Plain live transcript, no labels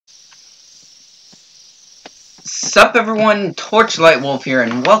Sup everyone, Torchlight Wolf here,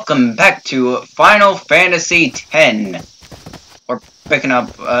 and welcome back to Final Fantasy X. We're picking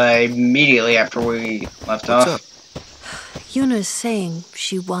up immediately after we left off. What's up? Yuna's saying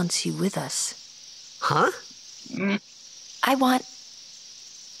she wants you with us. Huh? I want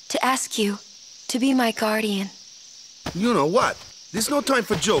to ask you to be my guardian. You know what? There's no time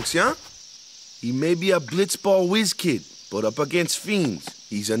for jokes, yeah? He may be a blitzball whiz kid, but up against fiends,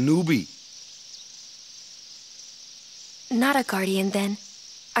 he's a newbie. Not a guardian, then.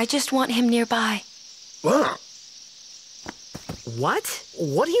 I just want him nearby. What? What?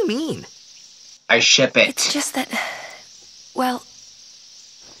 What do you mean? I ship it. It's just that... well...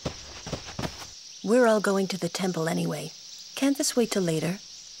 We're all going to the temple anyway. Can't this wait till later?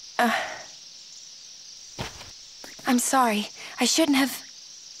 I'm sorry. I shouldn't have...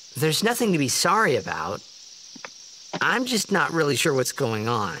 There's nothing to be sorry about. I'm just not really sure what's going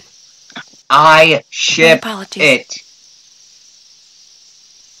on. I ship My apologies. it.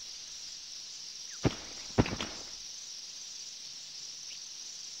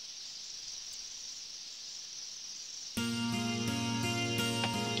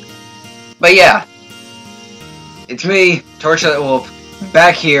 But yeah, it's me, Torchlight Wolf,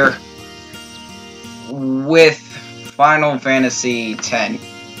 back here with Final Fantasy X.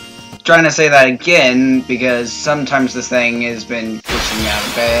 Trying to say that again because sometimes this thing has been pushing me out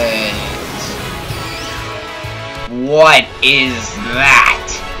of bed. What is that?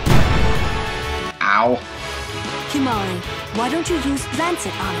 Ow. Kimari, why don't you use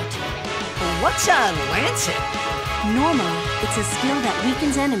Lancet on it? What's a lancet? Normally, it's a skill that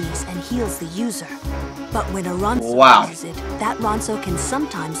weakens enemies and heals the user. But when a Ronso Wow. uses it, that Ronso can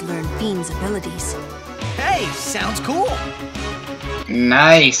sometimes learn Fiend's abilities. Hey, sounds cool.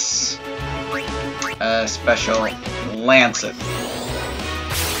 Nice. Special Lancet.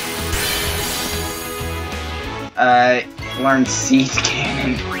 Learn Seed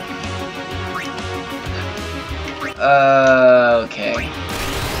Cannon. Okay.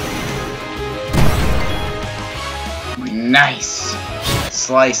 Nice.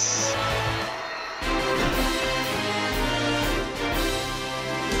 Slice.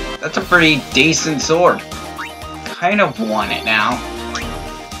 That's a pretty decent sword. Kind of want it now.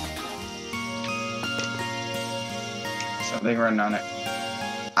 Something written on it.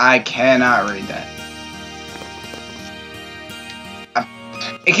 I cannot read that.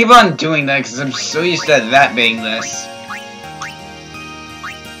 I keep on doing that because I'm so used to that being this.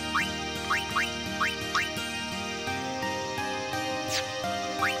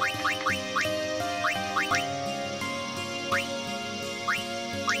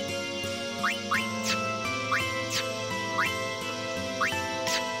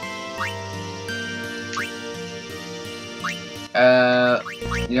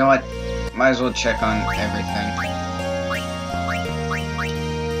 You know what? Might as well check on everything.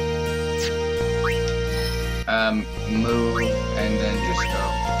 Move, and then just go.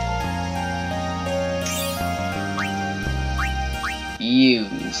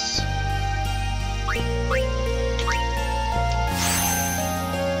 Use.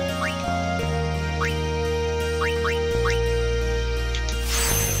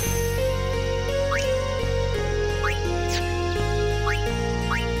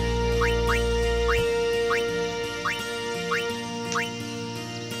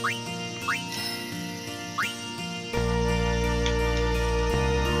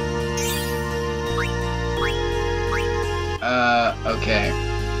 Okay.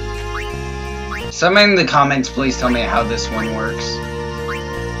 Someone in the comments, please tell me how this one works.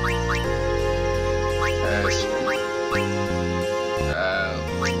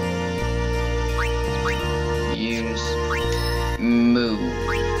 Use. Move.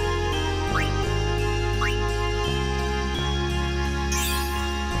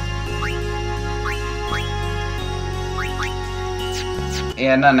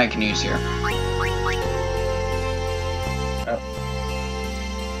 Yeah, none I can use here.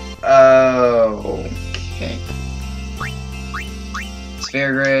 Okay.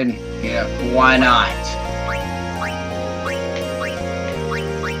 Sphere grid, yeah, why not?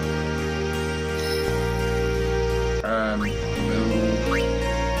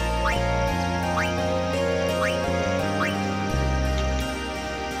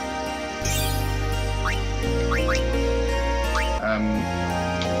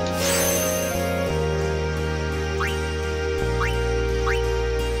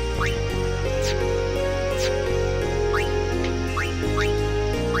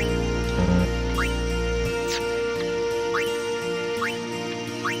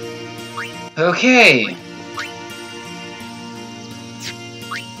 Okay.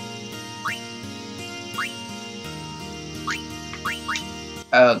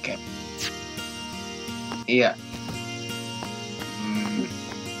 Okay. Yeah.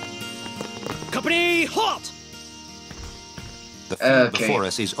 Company, halt! The fiend Okay. before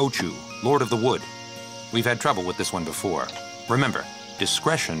us is Ochu, Lord of the Wood. We've had trouble with this one before. Remember,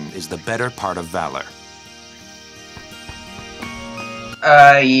 discretion is the better part of valor.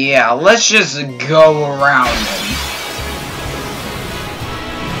 Yeah, let's just go around him.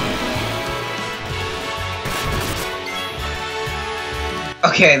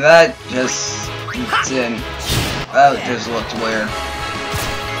 Okay, that just didn't... That just looked weird.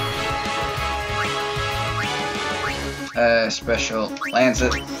 Special. Lance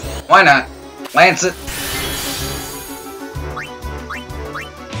it. Why not? Lance it.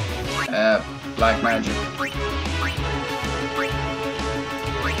 Black magic.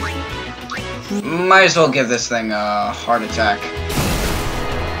 Might as well give this thing a heart attack.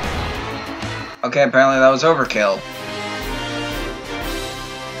 Okay, apparently that was overkill.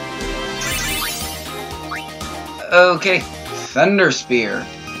 Okay, Thunder Spear.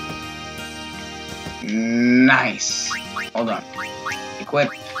 Nice. Hold on. Equip.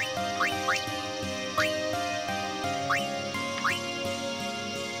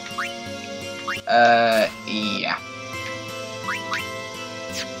 Yeah.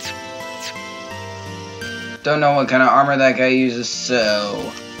 Don't know what kind of armor that guy uses,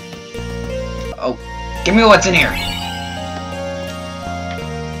 so... Oh, give me what's in here!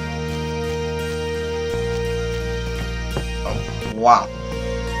 Oh, wow.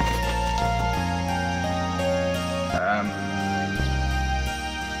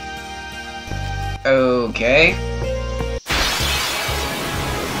 Okay.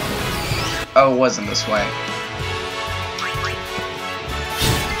 Oh, it wasn't this way.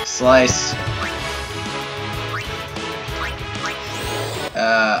 Slice.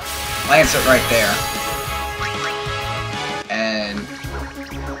 Lance it right there. And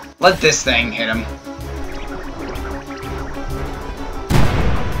let this thing hit him.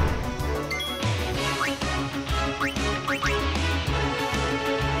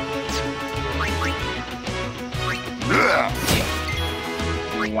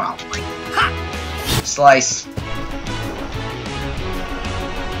 Wow. Slice.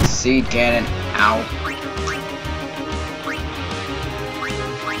 Seed cannon. Ow.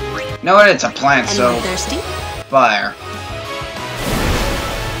 No, it's a plant, so Anyone thirsty? fire.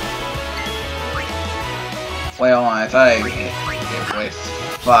 Wait, hold on. I thought I hit it with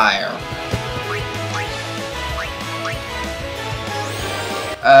fire.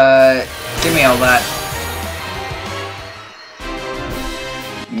 Give me all that.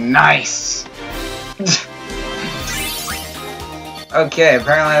 Nice. Okay,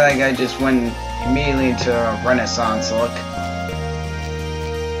 apparently that guy just went immediately into a Renaissance look.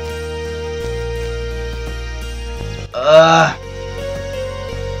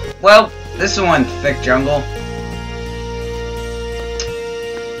 Well, this is one thick jungle.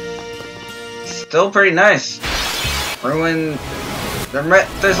 Still pretty nice. Ruin.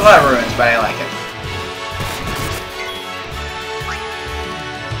 There's a lot of ruins, but I like it.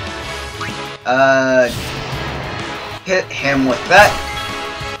 Hit him with that.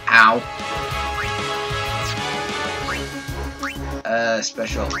 Ow.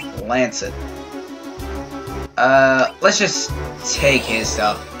 Special Lancet. Let's just take his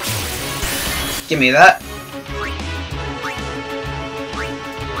stuff. Give me that.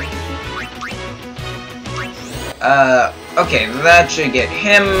 Okay, that should get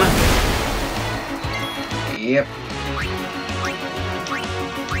him. Yep.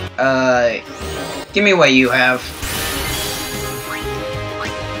 Give me what you have.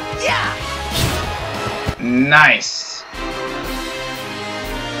 Yeah! Nice.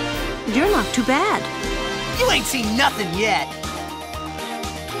 You're not too bad. You ain't seen nothing yet.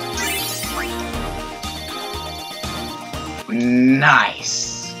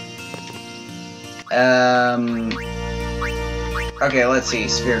 Nice. Okay, let's see.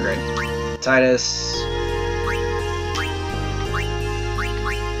 Sphere Grid. Titus.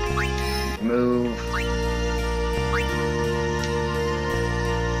 Move.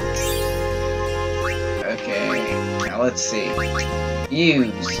 Okay. Now let's see.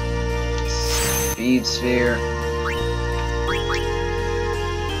 Use. Speed Sphere.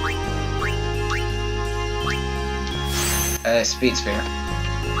 Speed Sphere.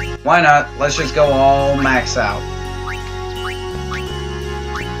 Why not? Let's just go all max out.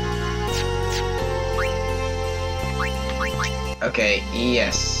 Okay,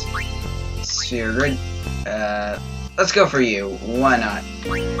 yes. Sphere Grid. Let's go for you. Why not?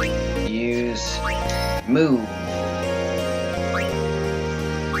 Use. Move.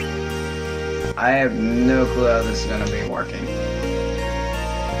 I have no clue how this is gonna be working.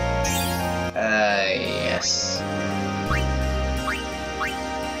 Yes.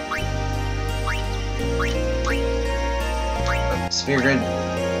 Sphere grid.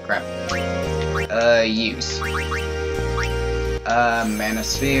 Crap. Use.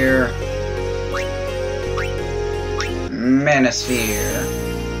 Manosphere. Manosphere.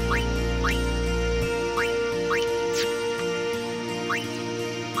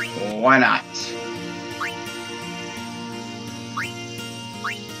 Why not?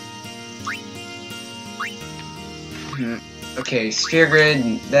 Okay, sphere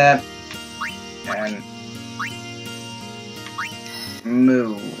grid, that, and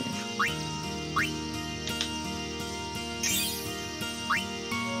move.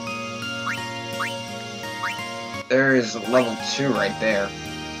 There is level 2 right there.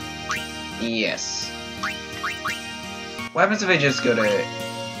 Yes. What happens if I just go to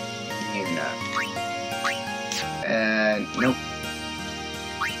Yuna? Nope.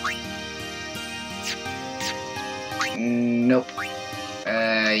 Nope.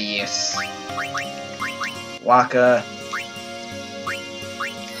 Yes. Waka.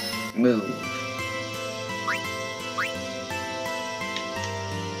 Move.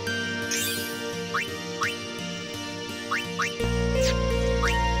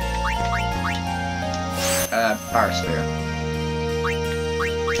 Power Sphere.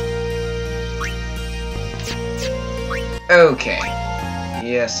 Okay.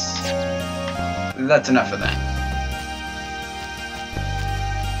 Yes. That's enough of that.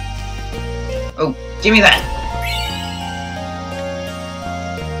 Oh, give me that!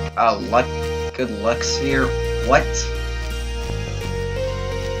 Luck. Good luck sphere. What?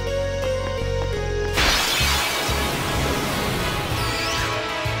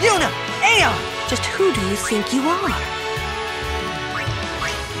 Yuna! Aeon! Just who do you think you are?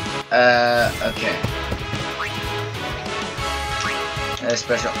 Okay.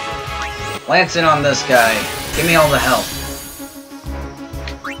 Special. Lance in on this guy. Give me all the help.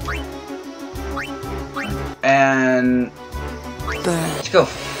 And let's go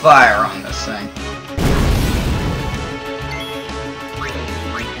fire on this thing.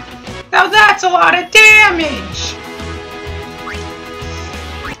 Now that's a lot of damage!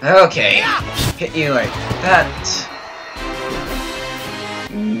 Okay. Hit you like that.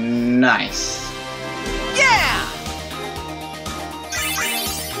 Nice. Yeah!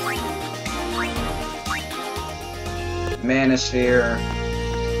 Manosphere.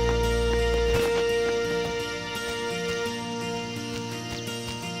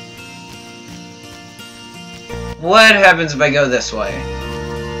 What happens if I go this way?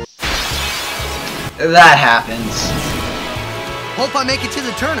 That happens. Hope I make it to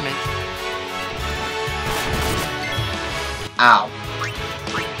the tournament. Ow.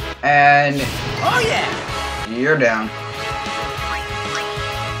 And Oh yeah! you're down.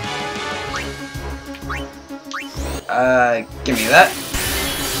 Give me that.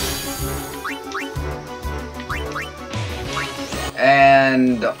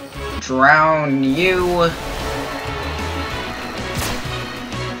 And drown you.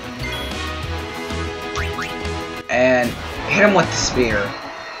 And hit him with the spear.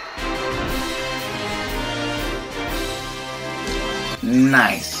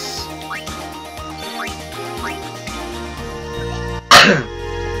 Nice.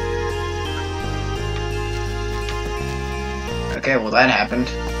 Okay, well that happened.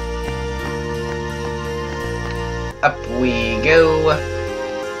 Up we go.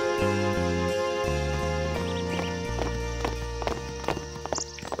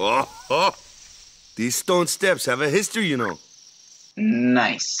 Oh. These stone steps have a history, you know.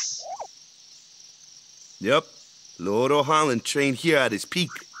 Nice. Yep. Lord O'Holland trained here at his peak.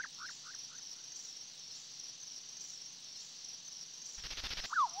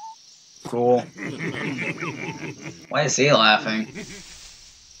 Cool. Why is he laughing?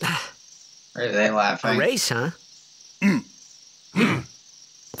 Or are they A laughing? race, huh?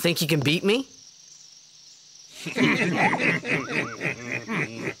 Think you can beat me?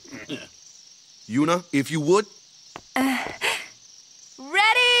 Yuna, if you would.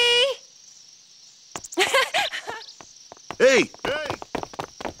 Ready? Hey!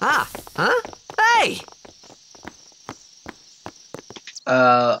 Ah, huh? Hey!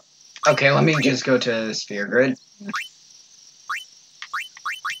 Okay, let me just go to the sphere grid.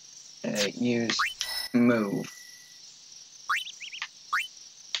 Use move.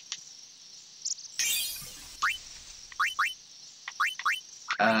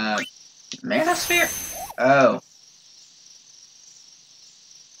 Manosphere? Oh.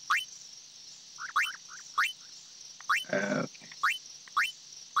 Okay.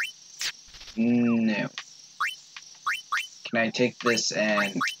 No. Can I take this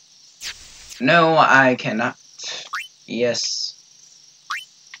and No, I cannot. Yes.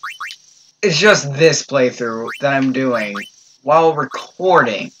 It's just this playthrough that I'm doing while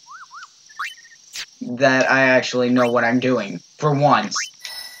recording that I actually know what I'm doing, for once.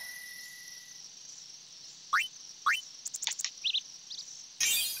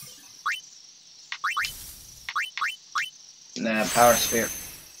 And then a power sphere.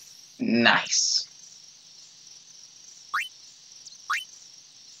 Nice.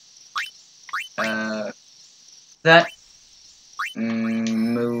 That.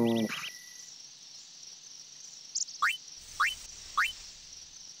 Move.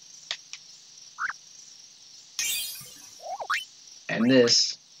 And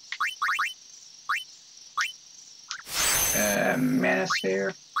this.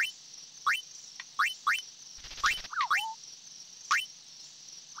 Manosphere.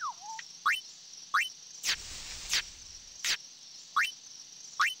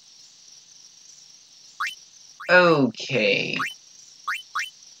 Okay.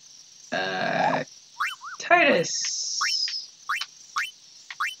 Titus.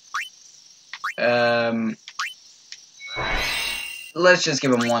 Let's just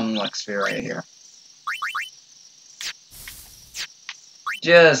give him one luck sphere right here.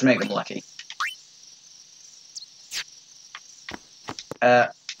 Just make him lucky.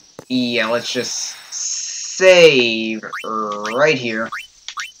 Yeah, let's just save right here.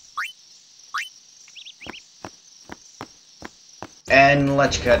 And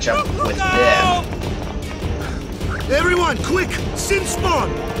let's catch up with them. Everyone, quick! Sim spawn!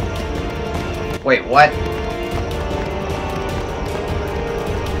 Wait, what?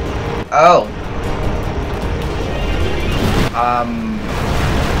 Oh.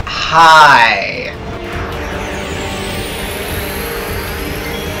 Hi.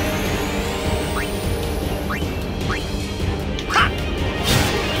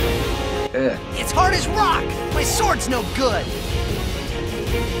 Ugh. It's hard as rock! My sword's no good!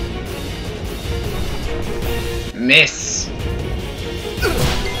 Miss.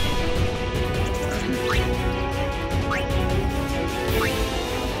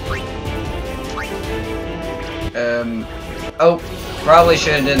 Oh, probably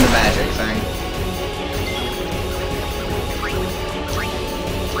should have done the magic thing.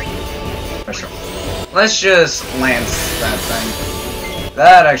 For sure. Let's just lance that thing.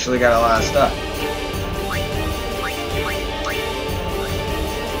 That actually got a lot of stuff.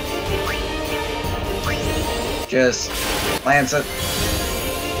 Just lance it.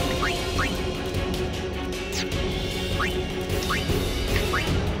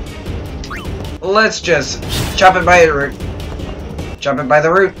 Let's just chop it by the root. Chop it by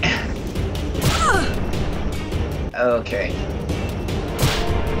the root. Okay.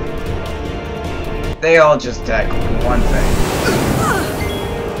 They all just attack one thing.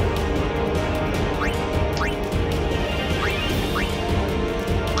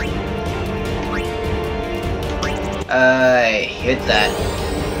 I hit that.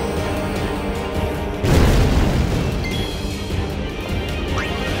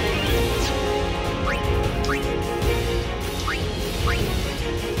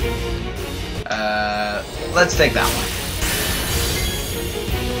 Let's take that one.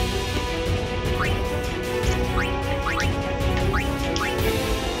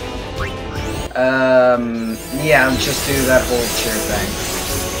 Yeah, just do that whole cheer thing.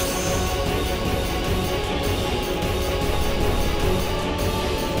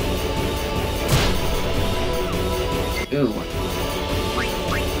 Ooh.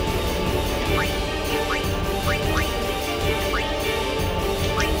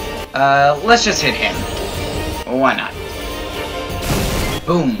 Let's just hit him. Why not?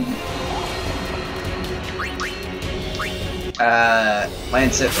 Boom.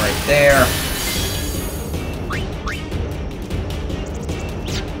 Lance it right there.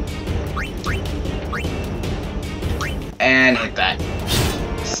 And hit that.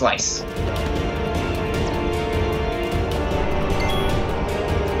 Slice.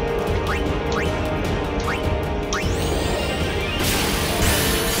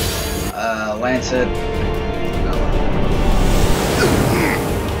 Lance it.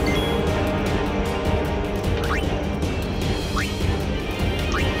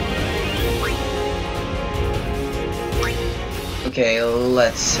 Okay,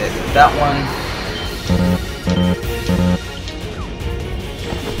 let's hit that one.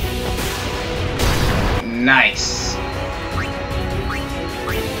 Nice.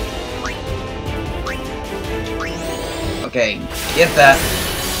 Okay, get that.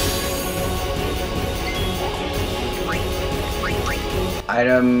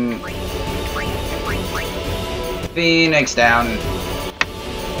 Item. Phoenix down.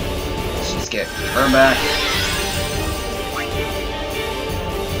 Let's just get her back.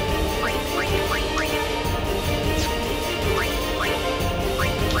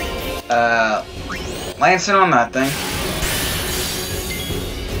 Lancing on that thing.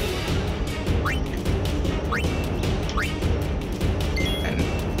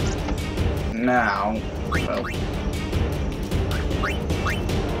 And now, well.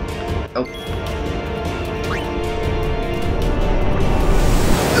 Oh.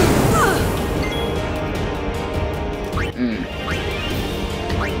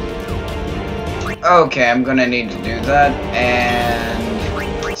 Okay, I'm gonna need to do that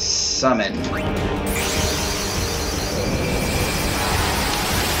and summon.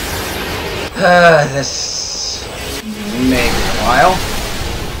 This may be a while.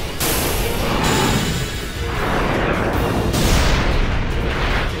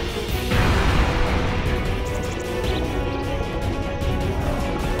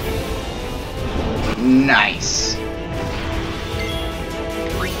 Nice.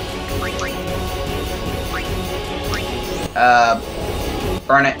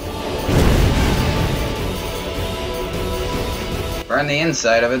 Burn it. Burn the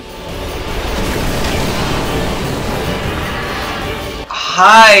inside of it.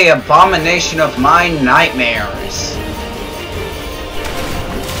 High abomination of my nightmares.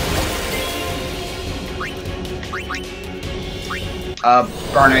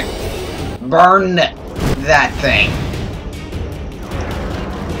 Burn it. Burn that thing.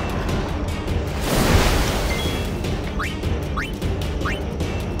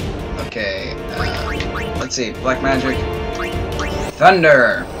 Okay, let's see, black magic.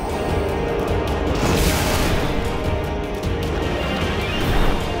 Thunder!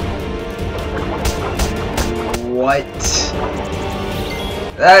 What?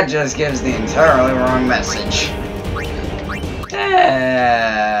 That just gives the entirely wrong message.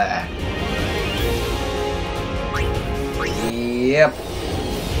 Yep.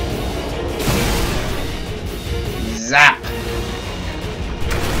 Zap!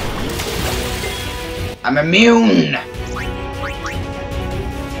 I'm immune!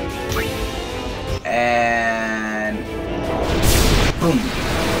 And... boom.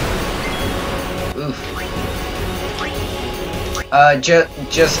 Oof.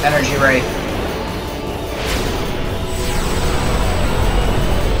 Just energy ray.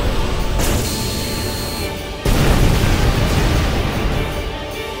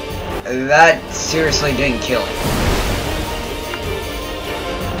 That seriously didn't kill him.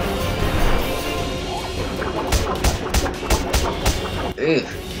 Ew.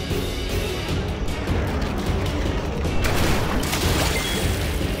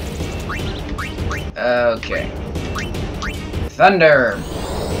 Okay. Thunder!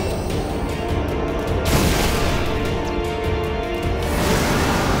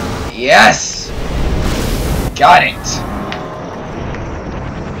 Yes! Got it!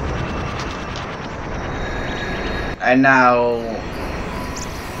 And now...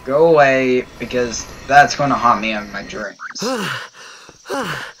 go away, because that's gonna haunt me in my dreams.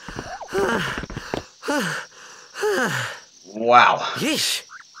 Wow. Yeesh.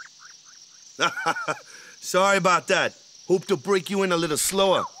 Sorry about that. Hope to break you in a little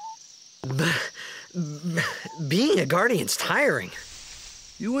slower. Being a guardian's tiring.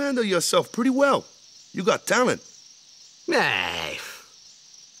 You handle yourself pretty well. You got talent. Hey.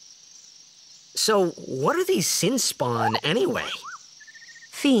 So, what are these sin spawn anyway?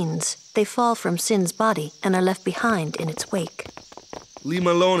 Fiends. They fall from Sin's body and are left behind in its wake. Leave him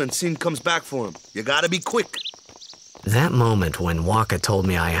alone and Sin comes back for him. You gotta be quick. That moment when Wakka told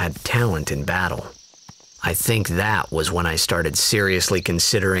me I had talent in battle, I think that was when I started seriously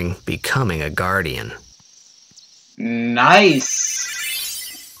considering becoming a guardian. Nice!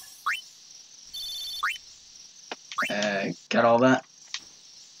 Got all that?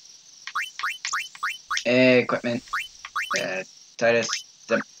 Equipment. Titus.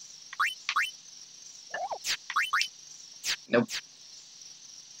 Nope.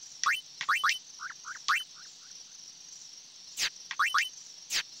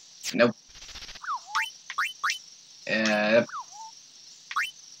 Nope. Yep.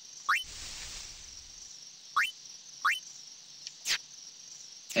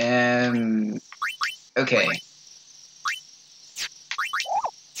 Okay.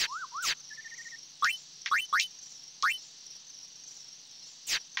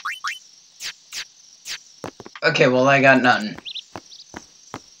 Okay, well, I got nothing.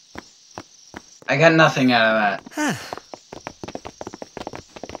 I got nothing out of that.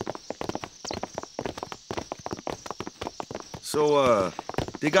 So,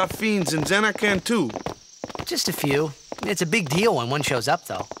 they got fiends in Zanarkand too? Just a few. It's a big deal when one shows up,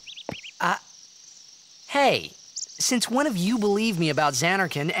 though. Hey, since when have you believed me about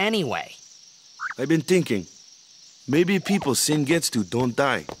Zanarkand anyway? I've been thinking. Maybe people Sin gets to don't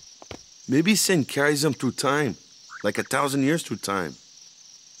die. Maybe Sin carries them through time, like 1,000 years through time.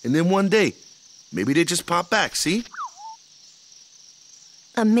 And then one day, maybe they just pop back, see?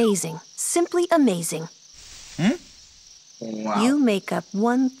 Amazing. Simply amazing. Wow. You make up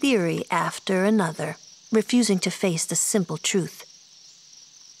one theory after another, refusing to face the simple truth.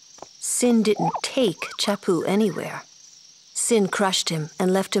 Sin didn't take Chappu anywhere. Sin crushed him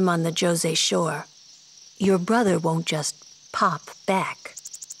and left him on the Jose shore. Your brother won't just pop back.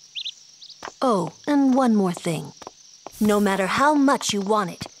 Oh, and one more thing. No matter how much you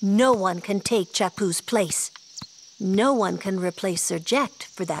want it, no one can take Chappu's place. No one can replace Sir Jecht,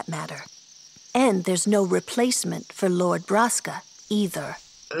 for that matter. And there's no replacement for Lord Braska, either.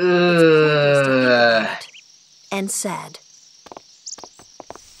 And sad.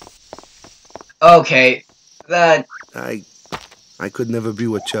 Okay, that I could never be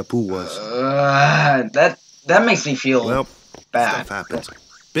what Chappu was. that makes me feel Well, bad. stuff happens.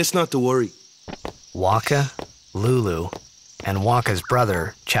 Best not to worry. Wakka, Lulu, and Wakka's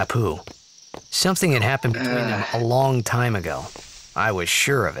brother, Chappu. Something had happened between them a long time ago. I was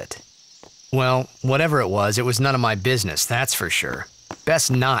sure of it. Well, whatever it was none of my business, that's for sure.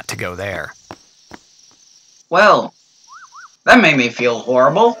 Best not to go there. Well, that made me feel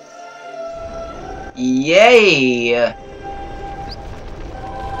horrible. Yay!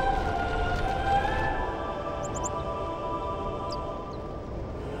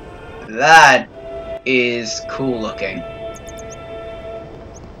 That is cool looking.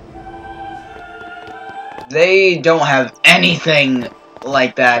 They don't have anything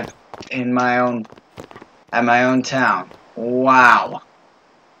like that in at my own town. Wow.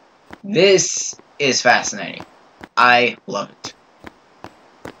 This is fascinating. I love it.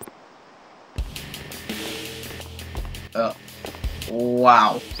 Oh.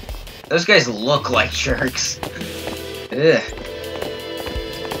 Wow. Those guys look like jerks. Ugh.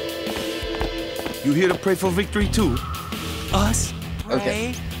 You here to pray for victory too? Us? Pray?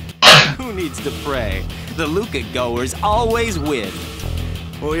 Okay. Who needs to pray? The Luca goers always win.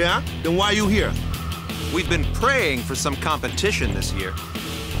 Oh yeah? Then why you here? We've been praying for some competition this year.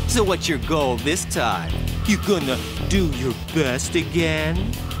 So what's your goal this time? You gonna do your best again?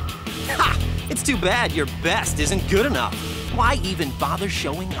 Ha! It's too bad your best isn't good enough. Why even bother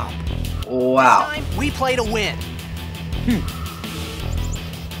showing up? Wow. This time, we play to win.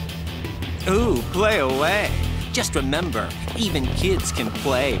 Ooh, play away. Just remember, even kids can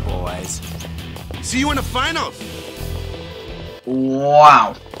play, boys. See you in the finals!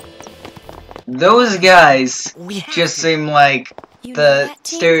 Wow. Those guys We have just to. seem like You know the that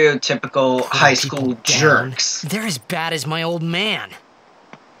team? stereotypical high school Down. jerks. They're as bad as my old man.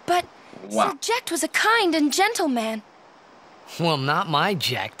 But Wow. Sir Jecht was a kind and gentle man. Well, not my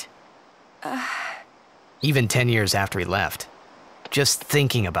Jecht. Even 10 years after he left. Just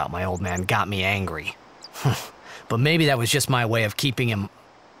thinking about my old man got me angry. But maybe that was just my way of keeping him...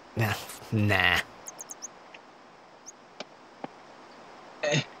 Nah.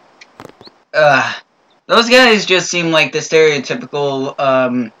 Those guys just seem like the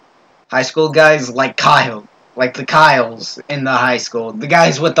stereotypical, high school guys like Kyle. Like the Kyles in the high school. The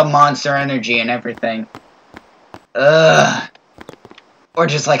guys with the monster energy and everything. Or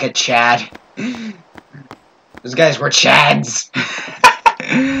just like a Chad. Those guys were Chads.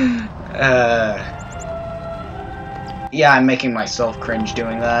 Yeah, I'm making myself cringe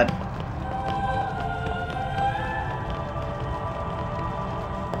doing that.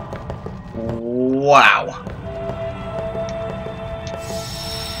 Wow.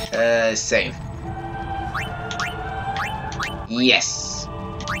 Save. Yes.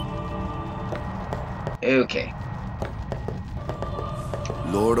 Okay.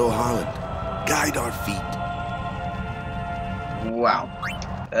 Lord O'Holland, guide our feet. Wow.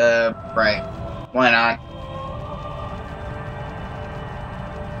 Right. Why not?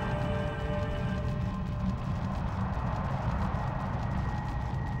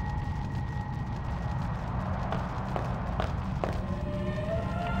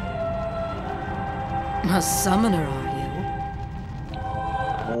 A summoner, are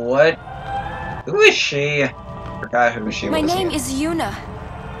you? What? Who is she? Forgot who she My was. name is Yuna,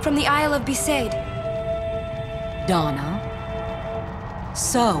 from the Isle of Besaid. Donna?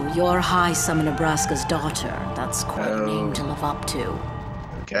 So, you're High Summoner Braska's daughter. That's quite a name to live up to.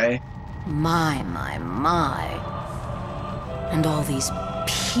 Okay. My. And all these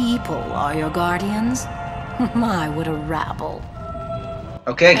people are your guardians? My, what a rabble.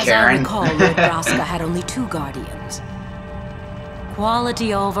 Okay, As Karen. I recall, Lord Braska had only 2 guardians.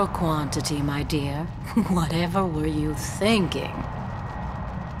 Quality over quantity, my dear. Whatever were you thinking?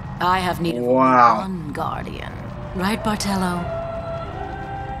 I have need of only one guardian. Right, Bartello?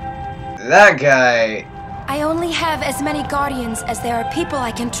 That guy... I only have as many guardians as there are people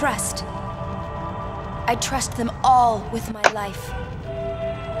I can trust. I trust them all with my life.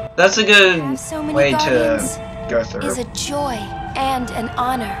 That's a good so many way guardians to go through. Is a joy and an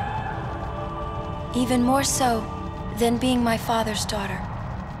honor. Even more so than being my father's daughter.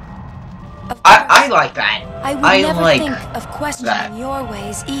 I like that. I would never think of questioning your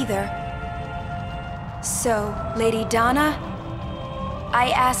ways either. So, Lady Donna,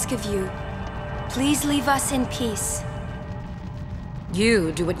 I ask of you, please leave us in peace.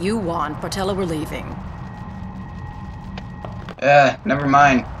 You do what you want, Bartello, we're leaving. Never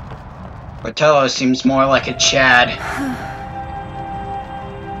mind. Bartello seems more like a Chad.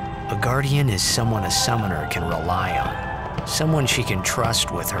 A guardian is someone a summoner can rely on. Someone she can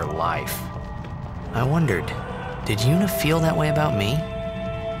trust with her life. I wondered, did Yuna feel that way about me?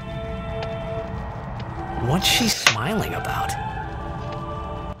 What's she smiling about?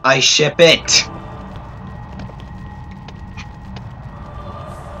 I ship it.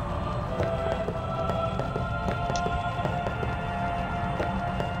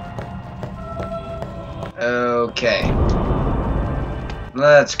 Okay.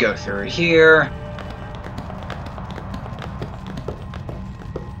 Let's go through here.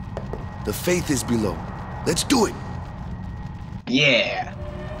 The faith is below. Let's do it. Yeah.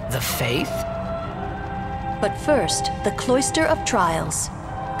 The faith? But first, the Cloister of Trials.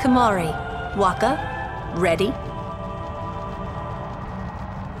 Kamari, Wakka, ready?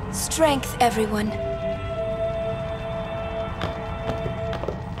 Strength, everyone.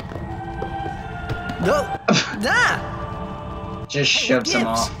 No. Just shoves them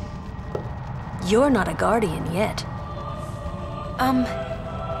off. You're not a guardian yet.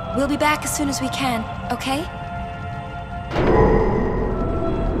 We'll be back as soon as we can, okay?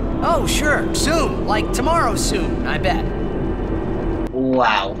 Oh, sure. Soon. Like tomorrow soon, I bet.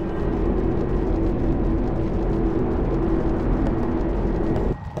 Wow.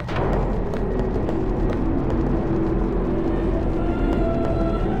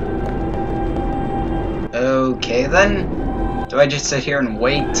 Okay then. Do I just sit here and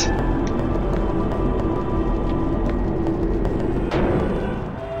wait?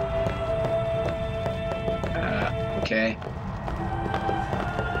 Okay.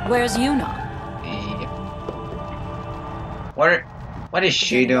 Where's Yuna? What is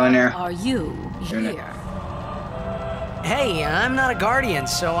she doing here? Are you here? Hey, I'm not a guardian,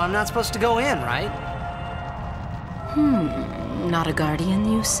 so I'm not supposed to go in, right? Not a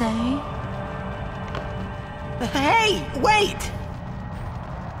guardian, you say? Hey, wait!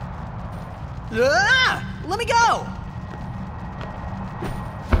 Ah! Let me go!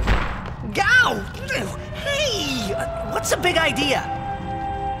 Go! Hey! What's the big idea?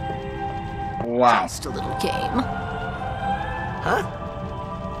 Wow. Just a little game. Huh?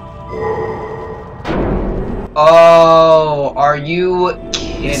 Oh, are you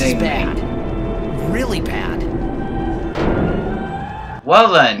kidding This is me? bad. Really bad.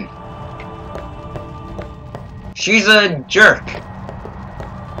 Well then. She's a jerk.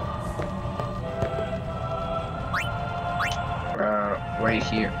 Right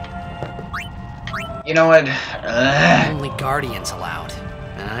here. You know what? Only guardians allowed.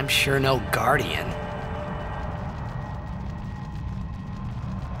 And I'm sure no guardian.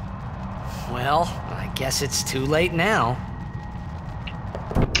 Well, I guess it's too late now.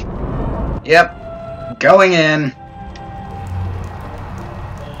 Yep. Going in.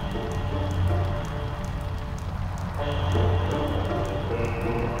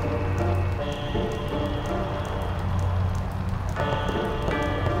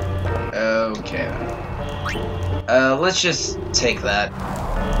 Okay. Let's just take that.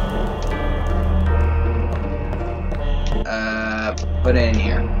 Put it in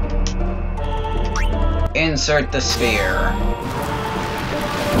here. Insert the sphere.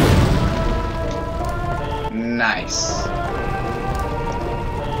 Nice.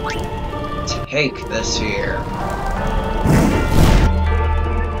 Take the sphere.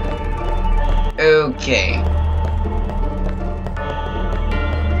 Okay.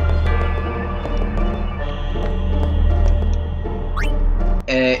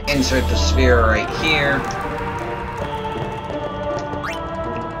 Insert the sphere right here.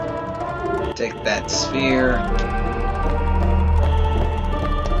 Take that sphere.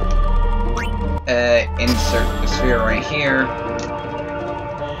 Insert the sphere right here.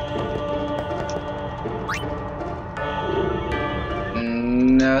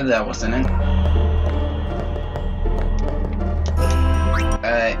 No, that wasn't it.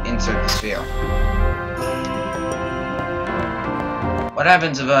 insert the sphere. What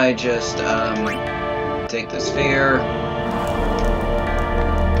happens if I just, take the sphere?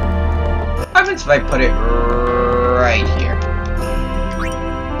 What happens if I put it right here?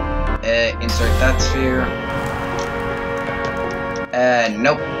 Insert that sphere.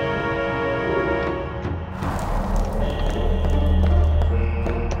 Nope.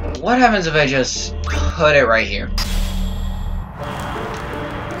 What happens if I just put it right here?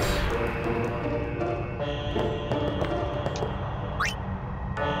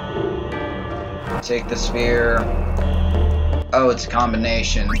 Take the sphere. Oh, it's a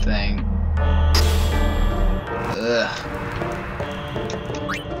combination thing. Ugh.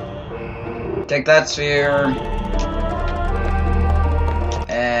 Take that sphere.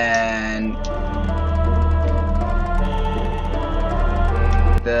 And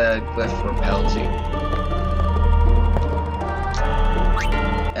the glyph repels you.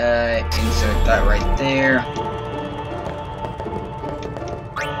 Insert that right there.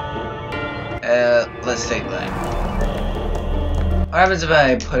 Let's take that. What happens if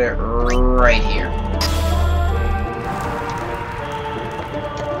I put it right here?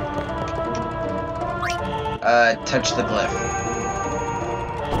 Touch the glyph.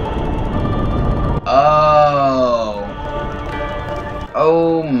 Oh.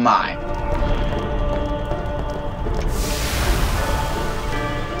 Oh my.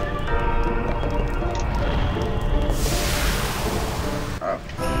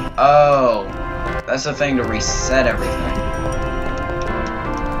 Oh. That's the thing to reset everything.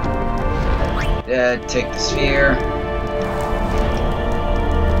 Take the sphere.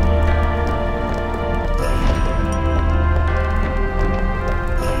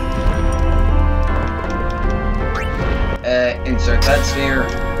 Insert that sphere.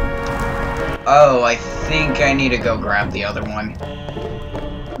 Oh, I think I need to go grab the other one.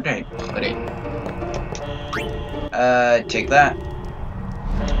 Where did I put it? Take that.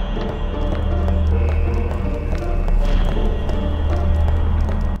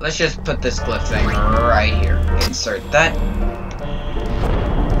 Let's just put this glyph thing right here. Insert that.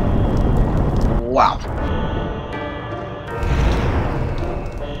 Wow.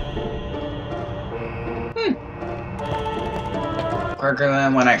 Quicker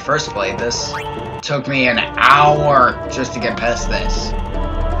than when I first played this. Took me an hour just to get past this.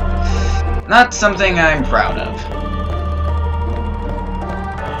 Not something I'm proud of.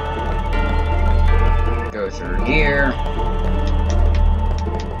 Go through here.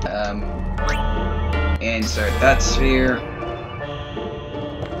 Insert that sphere.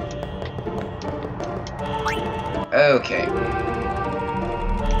 Okay.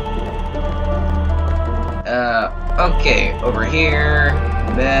 Okay, over here,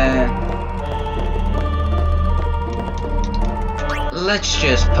 then let's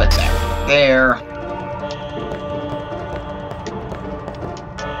just put that there.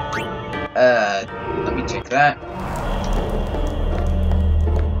 Let me take that.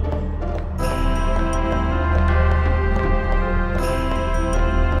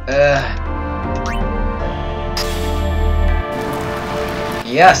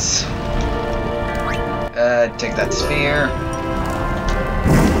 Yes. Take that sphere.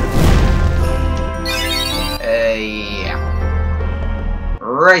 Yeah.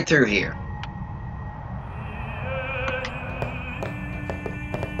 Right through here.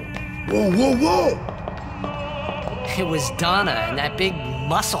 Whoa, whoa, whoa! It was Donna and that big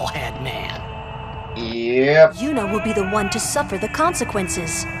musclehead man. Yep. Yuna will be the one to suffer the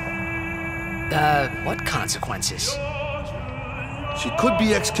consequences. What consequences? She could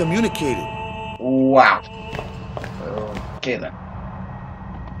be excommunicated. Wow. Okay then.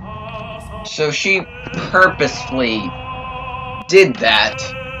 So she purposefully did that.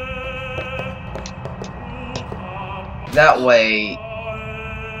 That way,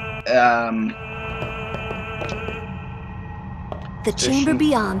 The chamber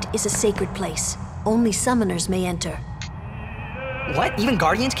beyond is a sacred place. Only summoners may enter. What? Even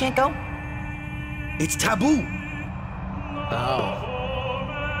Guardians can't go? It's taboo. Oh.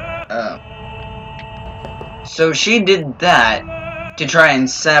 So she did that to try and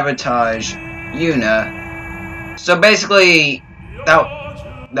sabotage Yuna. So basically,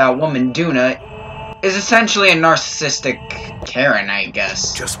 that woman Duna is essentially a narcissistic Karen, I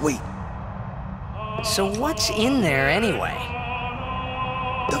guess. Just wait. So what's in there anyway?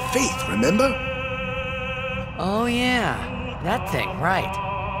 The faith, remember? Oh yeah, that thing, right.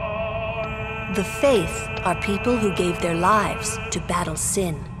 The Faith are people who gave their lives to battle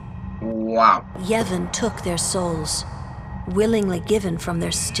sin. Wow. Yevon took their souls, willingly given from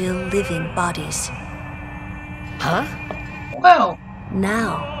their still living bodies. Huh? Well,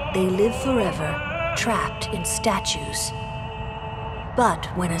 Now they live forever, trapped in statues. But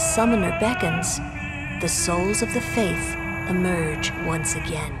when a summoner beckons, the souls of the faith emerge once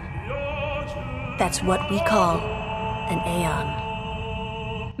again. That's what we call an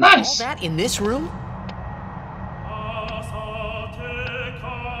Aeon. Nice. All that in this room?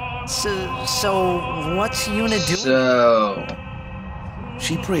 So what's Yuna doing? So,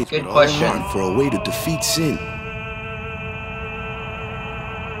 She prayed Good with all question. her heart for a way to defeat sin.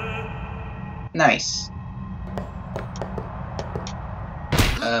 nice.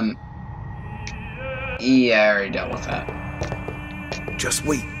 Yeah, I already dealt with that. Just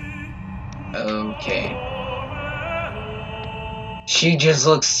wait. Okay. She just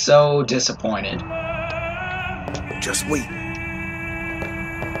looks so disappointed. Just wait.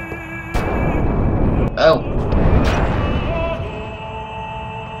 Oh.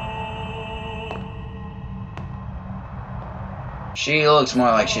 She looks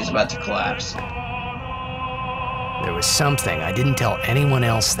more like she's about to collapse. There was something I didn't tell anyone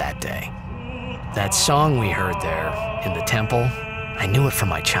else that day. That song we heard there, in the temple, I knew it from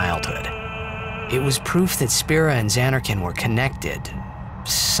my childhood. It was proof that Spira and Zanarkand were connected,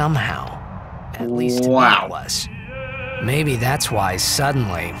 somehow. At least to me Wow. it was. Maybe that's why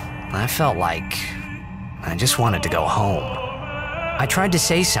suddenly I felt like I just wanted to go home. I tried to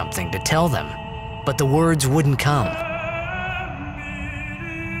say something to tell them, but the words wouldn't come.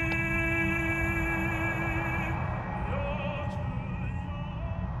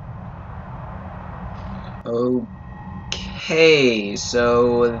 Okay,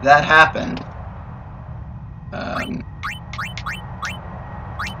 so that happened.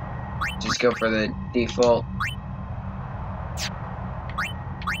 Just go for the default.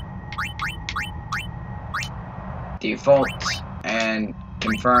 Default and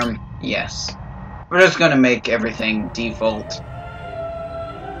confirm yes. We're just gonna make everything default.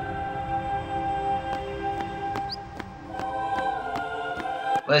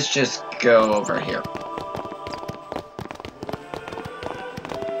 Let's just go over here.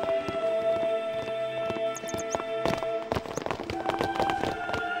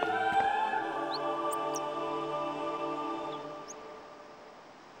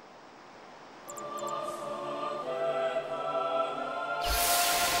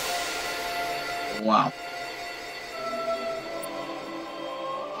 Wow.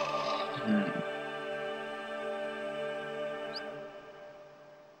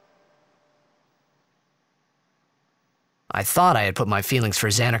 I thought I had put my feelings for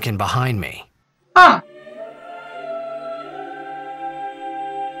Zanarkand behind me. Huh.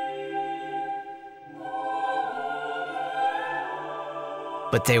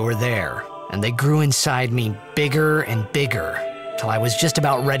 But they were there, and they grew inside me bigger and bigger, till I was just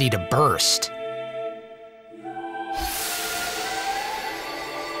about ready to burst.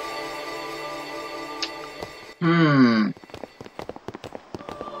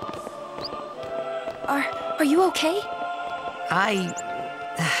 Are you okay? I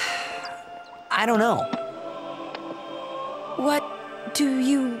don't know. What do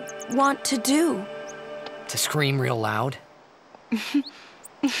you want to do? To scream real loud.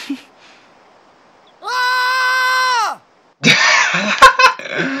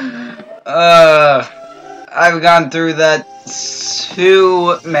 I've gone through that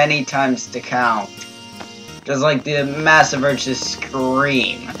too many times to count. Just like the massive urge to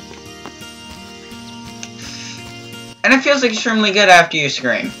scream. And it feels extremely good after you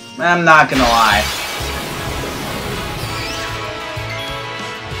scream. I'm not gonna lie.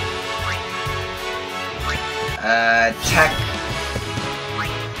 Tech.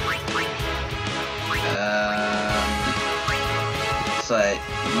 So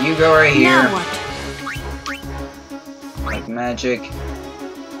you go right here. Now what? Like magic.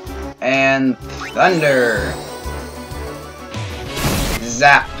 And thunder.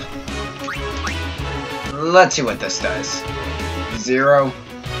 Zap. Let's see what this does. 0.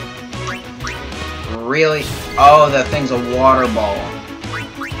 Really? Oh, that thing's a water ball.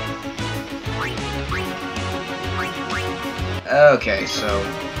 Okay, so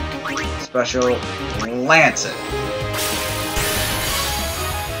special Lancet.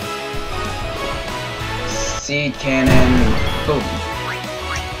 Seed cannon. Boom.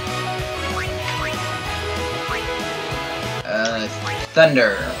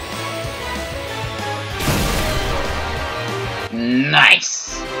 Thunder.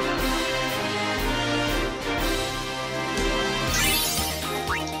 Nice.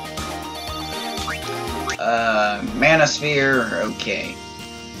 Manosphere, okay.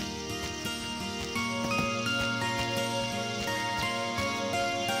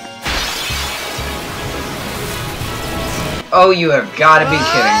 Oh, you have got to be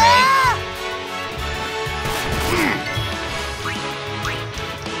kidding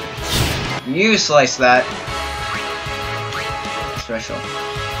me. You slice that. Special.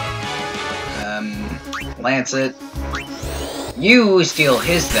 Lance it. You steal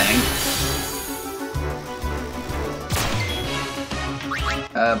his thing.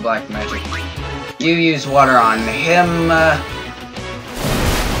 Black magic. You use water on him.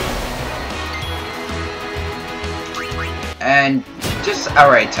 And just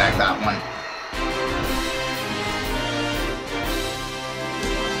outright attack that one.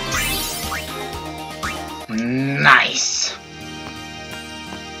 Nice.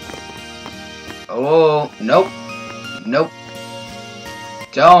 Oh, nope. Nope.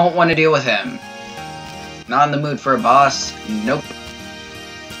 Don't want to deal with him. Not in the mood for a boss. Nope.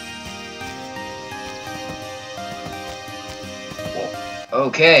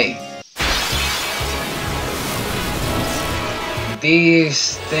 Okay.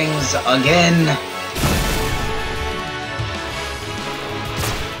 These things again.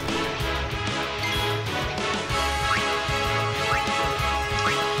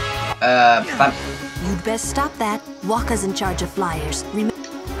 You'd best stop that. Wakka's in charge of flyers.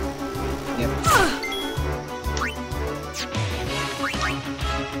 Yep.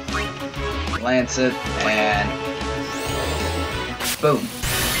 Lance it, and boom.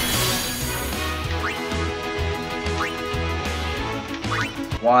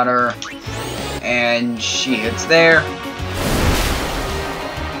 Water, and she hits there.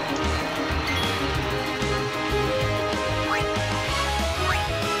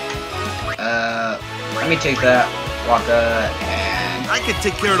 Let me take that, Wakka, and I can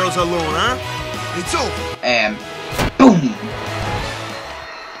take care of those alone, huh? It's over. And boom!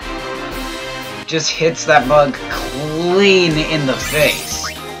 Just hits that bug clean in the face.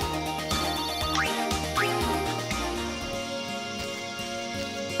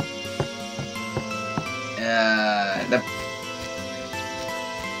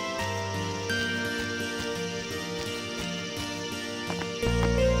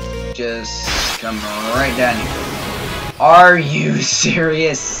 Just come right down here. Are you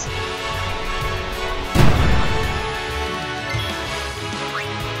serious?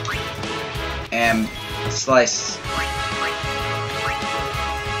 And slice.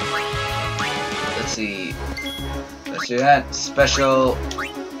 Let's see. Let's do that. Special.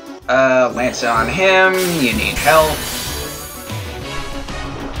 Lance on him. You need help.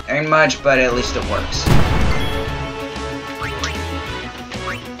 Ain't much, but at least it works.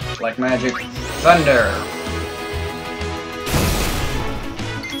 Black magic. Thunder.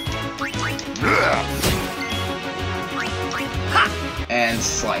 And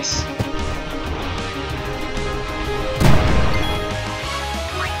slice.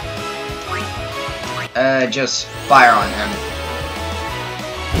 Just fire on him.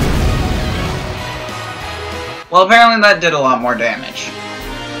 Well, apparently that did a lot more damage.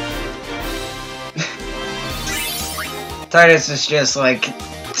 Tidus is just like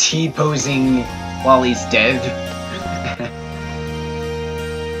T-posing while he's dead.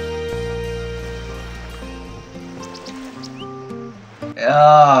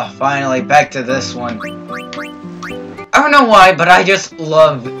 Finally, back to this one. I don't know why, but I just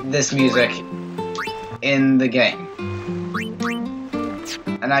love this music in the game.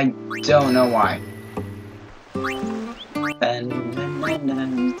 And I don't know why.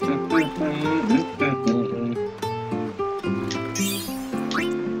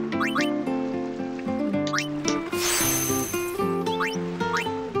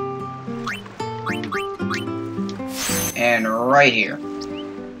 And right here.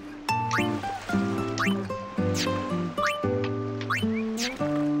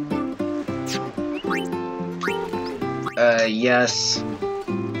 Yes.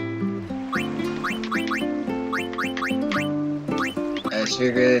 That's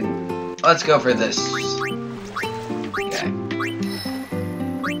you're good. Let's go for this. Okay.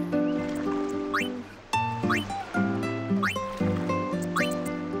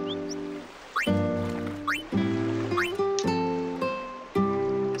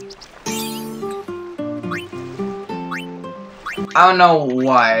 I don't know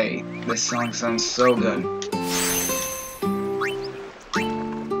why this song sounds so good.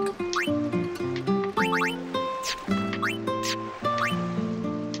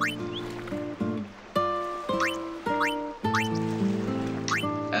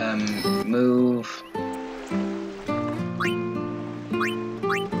 Move.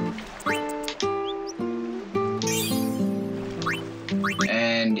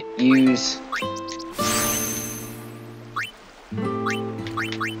 And use.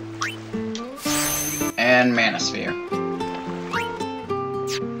 And Mana Sphere.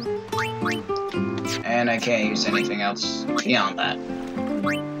 I can't use anything else beyond that.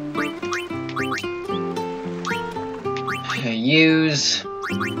 Use...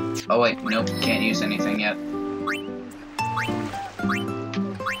 Oh wait, nope, can't use anything yet.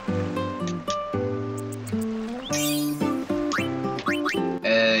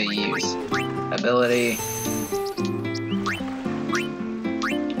 Use. Ability.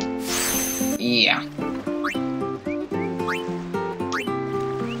 Yeah.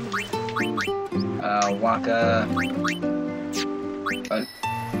 Waka.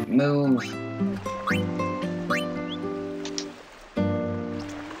 Move.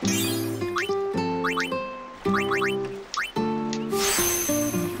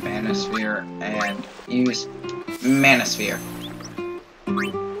 Manosphere and use Manosphere.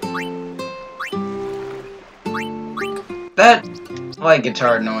 That light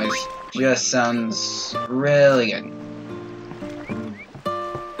guitar noise just sounds really good.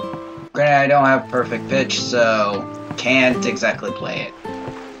 Granted, I don't have perfect pitch, so can't exactly play it.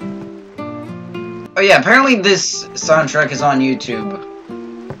 Oh yeah, apparently this soundtrack is on YouTube.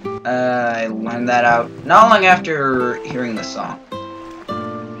 I learned that out not long after hearing the song.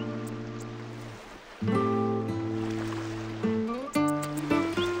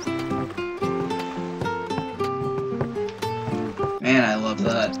 Man, I love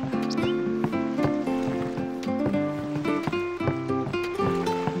that.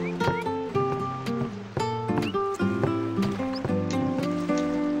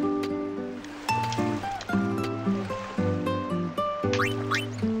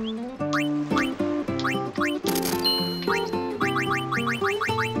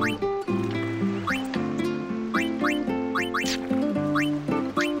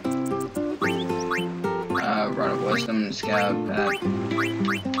 Run of Wisdom, Scout,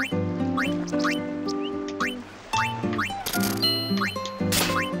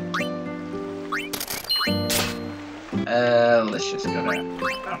 let's just go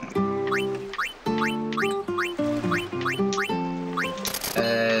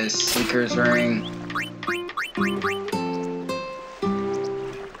to Seeker's Ring.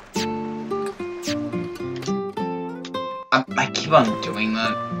 I keep on doing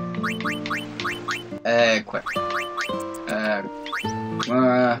that. Quick.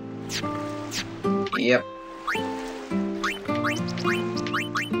 Yep.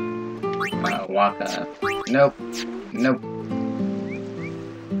 Waka. Nope. Nope.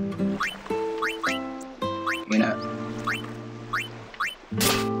 You know.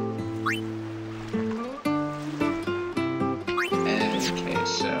 Okay,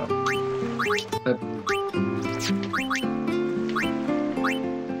 so.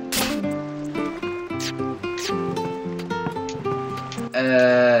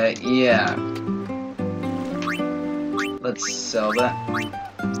 Yeah. Let's sell that.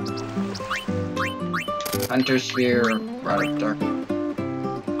 Hunter Sphere, Rod of Dark.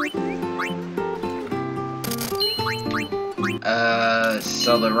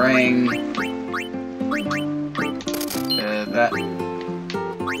 Sell the ring. That.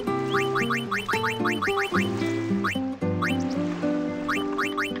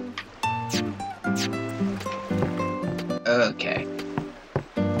 Okay.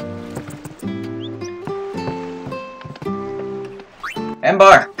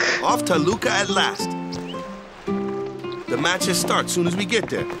 Embark! Off to Luca at last. The matches start soon as we get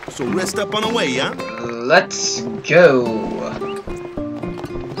there, so rest up on the way, yeah? Let's go.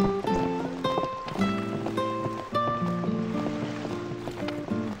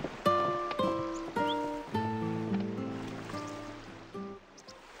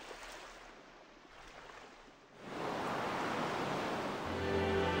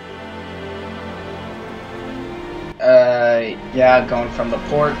 Yeah, going from the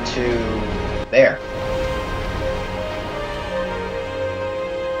port to there.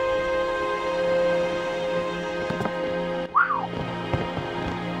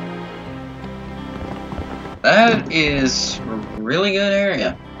 That is a really good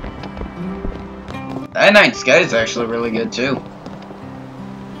area. That night sky is actually really good too.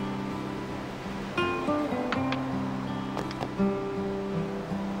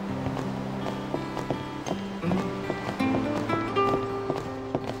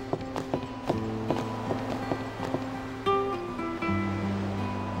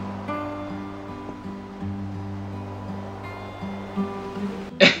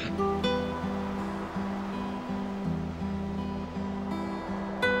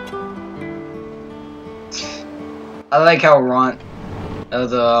 I like how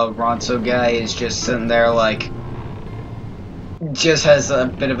the Ronso guy is just sitting there like, just has a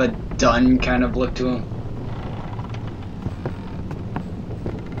bit of a done kind of look to him.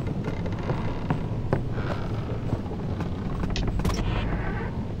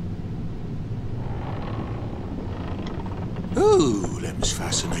 them's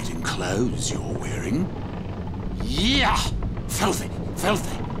fascinating clothes you're wearing. Yeah! Filthy,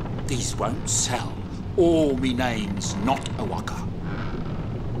 filthy. These won't sell. Or me name's not O'aka.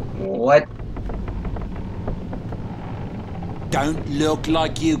 What? Don't look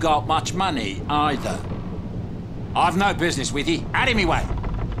like you got much money, either. I've no business with you. Out of me way.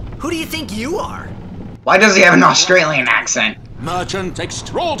 Who do you think you are? Why does he have an Australian accent? Merchant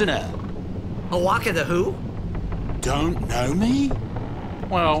extraordinaire. O'aka the who? Don't know me?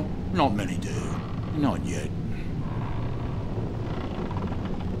 Well, not many do. Not yet.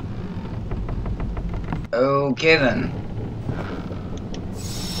 Okay then.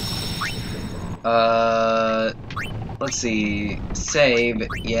 Let's see. Save,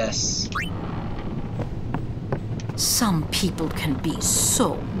 yes. Some people can be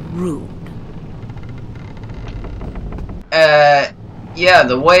so rude. Yeah,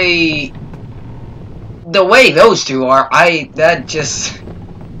 the way those two are,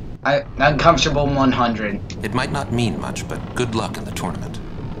 uncomfortable 100. It might not mean much, but good luck in the tournament.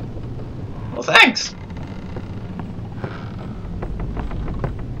 Well, thanks.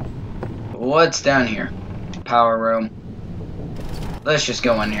 What's down here? Power room. Let's just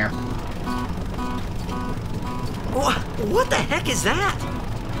go in here. What the heck is that?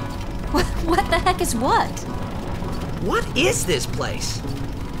 What the heck is what? What is this place?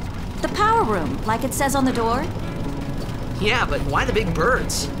 The power room, like it says on the door? Yeah, but why the big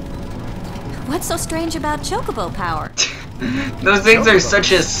birds? What's so strange about chocobo power? Those things are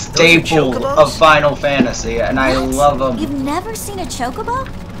such a staple of Final Fantasy, and I love them. You've never seen a chocobo?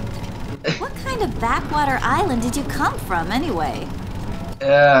 What kind of backwater island did you come from, anyway?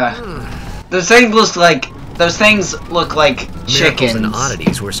 Those things look like chickens. Miracles and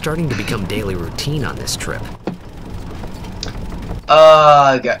oddities were starting to become daily routine on this trip.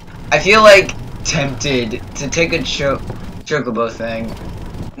 God. I feel like tempted to take a chocobo thing,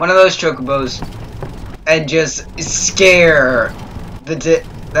 one of those chocobos, and just scare the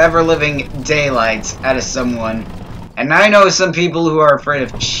ever-living daylights out of someone. And I know some people who are afraid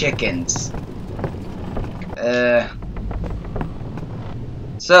of chickens.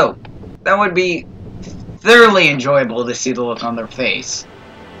 So, that would be thoroughly enjoyable to see the look on their face.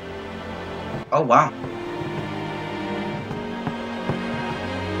 Oh, wow.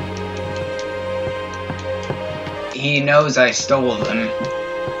 He knows I stole them.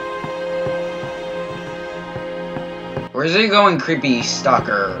 Or is he going creepy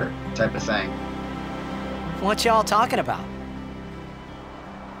stalker type of thing? What y'all talking about?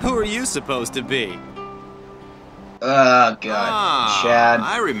 Who are you supposed to be? Oh, God. Chad.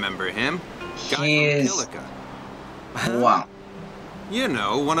 I remember him. He is... Wow. You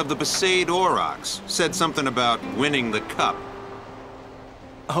know, one of the Besaid Aurochs. Said something about winning the cup.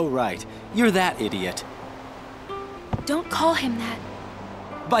 Oh, right. You're that idiot. Don't call him that.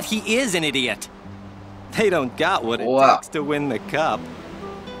 But he is an idiot. They don't got what it takes to win the cup.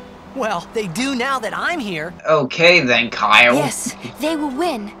 Well, they do now that I'm here. Okay then, Kyle. Yes, they will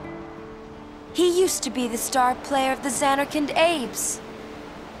win. He used to be the star player of the Zanarkand Abes.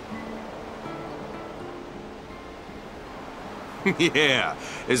 Yeah,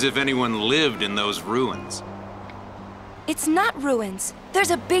 as if anyone lived in those ruins. It's not ruins.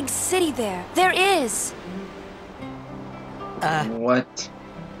 There's a big city there. There is. What?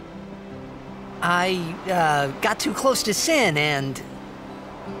 I, got too close to Sin and...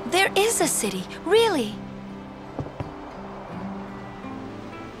 There is a city, really.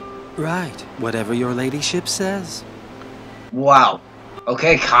 Right, whatever your ladyship says. Wow.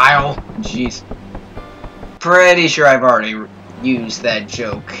 Okay, Kyle. Jeez. Pretty sure I've already used that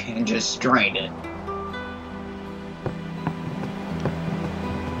joke and just drained it.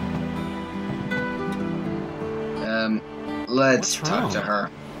 Let's talk to her.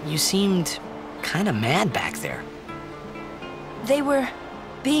 You seemed kind of mad back there. They were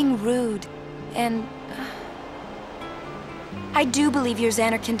being rude, and... I do believe your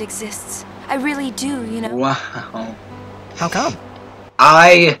Zanarkand exists. I really do, you know. Wow. How come?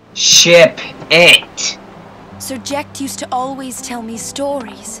 I ship it. Sir Jecht used to always tell me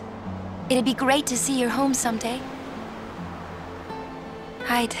stories. It'd be great to see your home someday.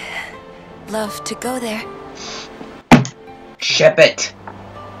 I'd love to go there. Ship it.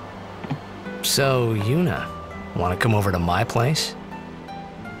 So, Yuna, want to come over to my place?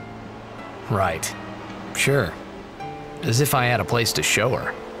 Right. Sure. As if I had a place to show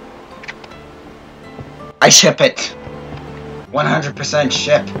her. I ship it. 100%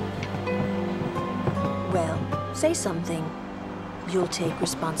 ship. Well, say something. You'll take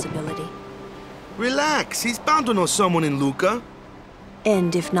responsibility. Relax, he's bound to know someone in Luca.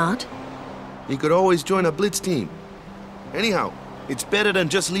 And if not? He could always join a blitz team. Anyhow, It's better than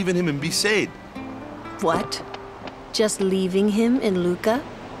just leaving him in Besaid. What? Just leaving him in Luca?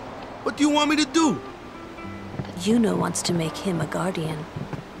 What do you want me to do? Yuna wants to make him a guardian.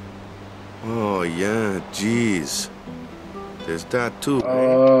 Oh, yeah, jeez. There's that too.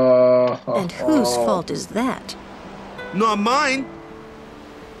 And whose fault is that? Not mine.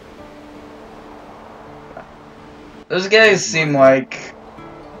 Those guys seem like...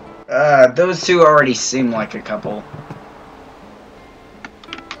 those two already seem like a couple.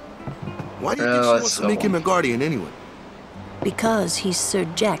 Why do you think she wants to make him a guardian anyway? Because he's Sir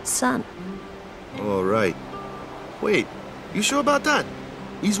Jack's son. All right. Wait, you sure about that?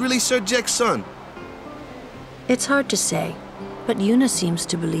 He's really Sir Jack's son? It's hard to say, but Yuna seems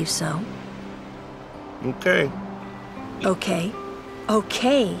to believe so. Okay. Okay.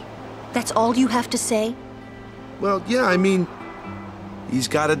 Okay. That's all you have to say? Well, yeah, I mean, he's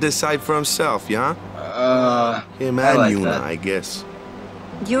got to decide for himself, yeah? Him and like Yuna, that. I guess.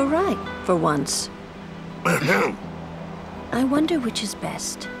 You're right, for once. I wonder which is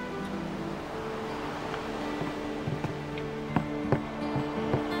best.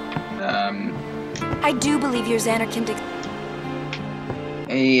 I do believe you're Xanarkand.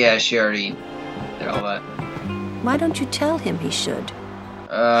 Yeah, she already did all that. Why don't you tell him he should?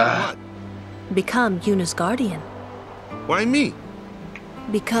 What? Become Yuna's guardian. Why me?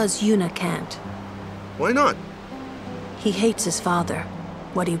 Because Yuna can't. Why not? He hates his father.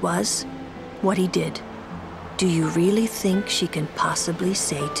 What he was, what he did. Do you really think she can possibly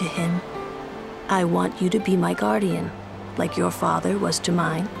say to him, I want you to be my guardian, like your father was to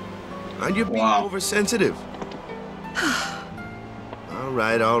mine? And you're being oversensitive. All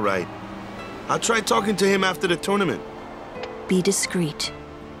right, all right. I'll try talking to him after the tournament. Be discreet.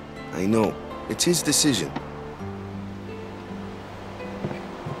 I know. It's his decision.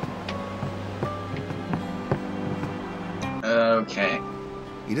 Okay.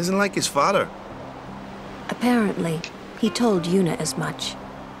 He doesn't like his father. Apparently, he told Yuna as much.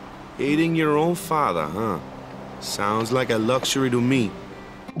 Hating your own father, huh? Sounds like a luxury to me.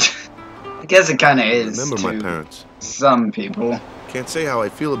 I guess it kind of is. Remember my to parents. Some people. Can't say how I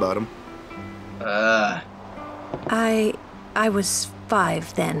feel about them. I was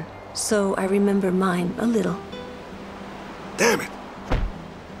 5 then, so I remember mine a little. Damn it!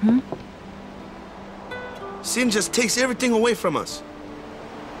 Hmm? Sin just takes everything away from us.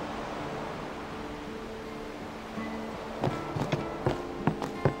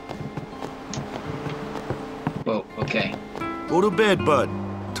 Whoa, okay. Go to bed, bud.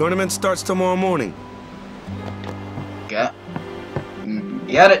 Tournament starts tomorrow morning. Got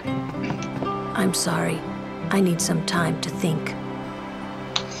it. I'm sorry. I need some time to think.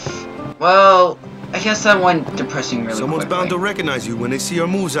 Well, I guess that went depressing really Someone's quickly. bound to recognize you when they see your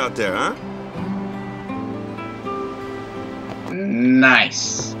moves out there, huh?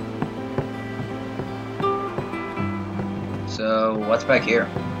 Nice. So, what's back here?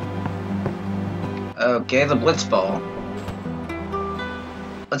 Okay, the Blitz Ball.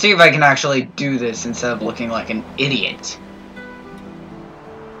 Let's see if I can actually do this instead of looking like an idiot.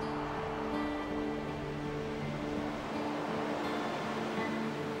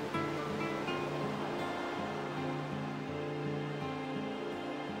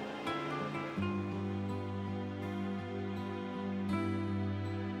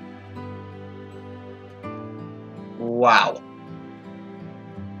 Wow.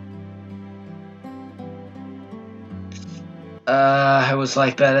 I was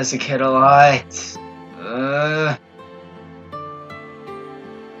like that as a kid a lot.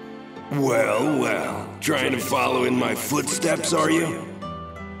 Well, well. Trying to follow in my footsteps, are you?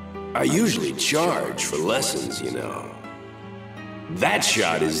 I usually charge for lessons, you know. That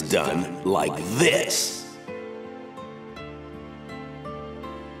shot is done like this.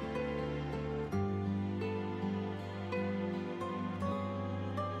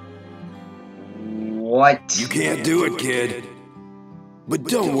 What? You can't do it, kid. But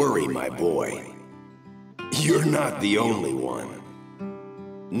don't worry, my boy. You're not the only one.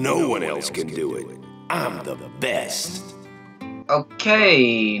 No one else can do it. I'm the best.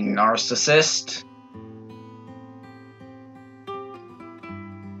 Okay, narcissist.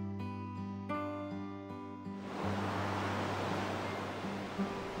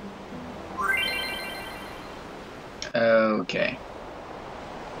 Okay.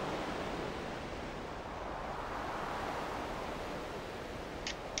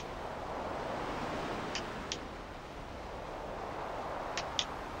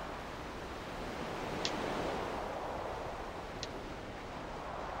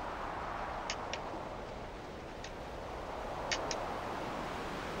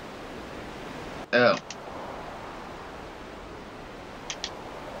 Oh.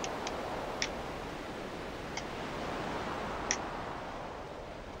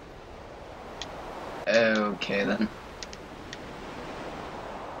 Okay, then.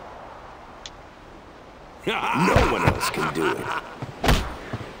 No one else can do it.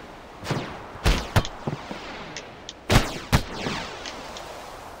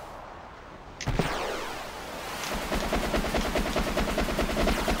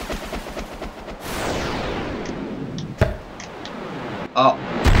 Oh.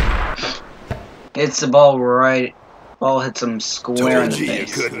 Hits the ball right. Ball hits him square in the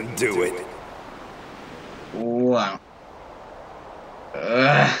face. Told you couldn't do it. Wow.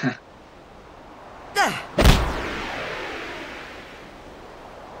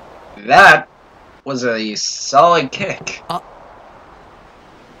 That was a solid kick. Oh.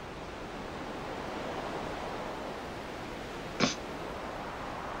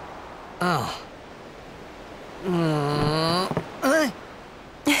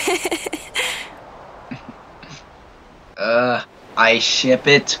 I ship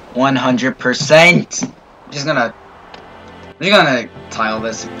it 100%. I'm just gonna title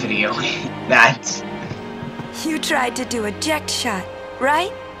this video that. You tried to do a eject shot,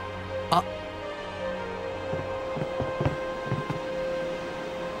 right?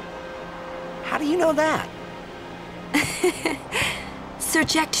 How do you know that? Sir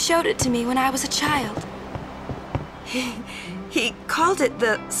Jecht showed it to me when I was a child. He called it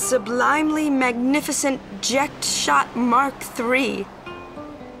the Sublimely Magnificent Jecht Shot Mark III.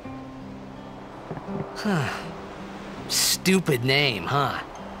 Stupid name, huh?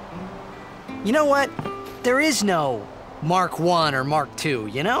 You know what? There is no Mark I or Mark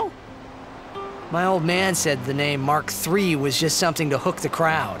II, you know? My old man said the name Mark III was just something to hook the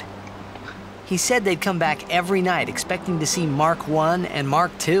crowd. He said they'd come back every night expecting to see Mark I and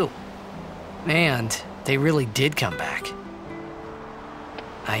Mark II. And they really did come back.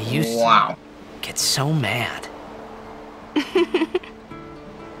 I used to get so mad.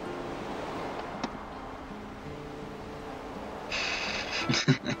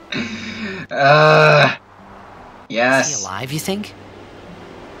 Yes. Is he alive, you think?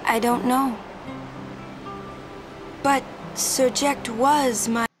 I don't know. But Sir Jecht was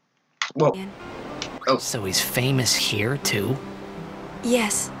my... Whoa. Oh. So he's famous here, too?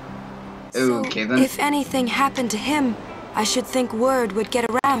 Yes. Okay, then. If anything happened to him, I should think word would get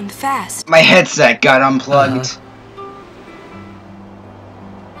around fast. My headset got unplugged.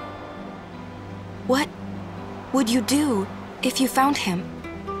 What would you do if you found him?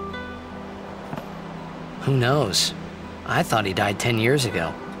 Who knows? I thought he died 10 years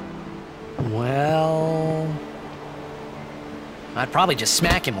ago. Well... I'd probably just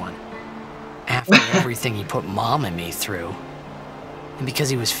smack him one. After everything he put Mom and me through. And because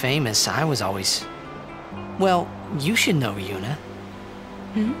he was famous, I was always... Well, you should know, Yuna.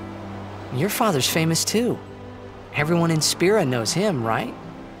 Hmm? Your father's famous too. Everyone in Spira knows him, right?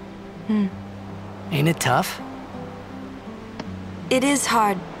 Hmm. Ain't it tough? It is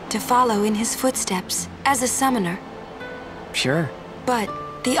hard to follow in his footsteps as a summoner. Sure. But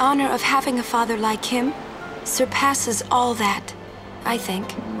the honor of having a father like him surpasses all that, I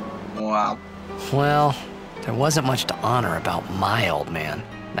think. Wow. Well, there wasn't much to honor about my old man,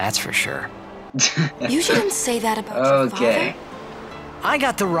 that's for sure. You shouldn't say that about your father. I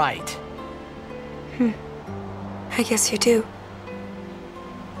got the right. I guess you do.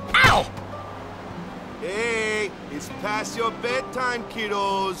 Ow! Hey, it's past your bedtime,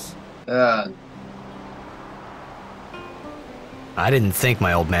 kiddos. I didn't think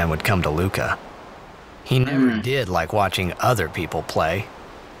my old man would come to Luca. He never did like watching other people play.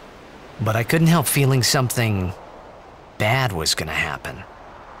 But I couldn't help feeling something bad was gonna happen.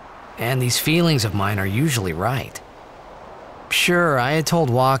 And these feelings of mine are usually right. Sure, I had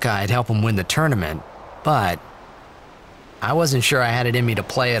told Wakka I'd help him win the tournament, but I wasn't sure I had it in me to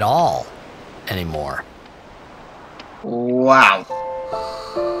play at all anymore. Wow.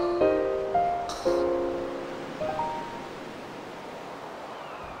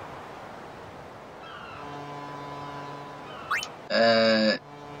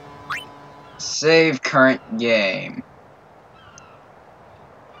 Save current game.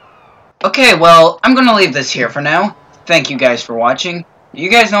 Okay, well, I'm gonna leave this here for now. Thank you guys for watching. You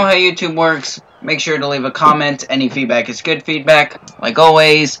guys know how YouTube works. Make sure to leave a comment. Any feedback is good feedback. Like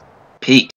always, peace.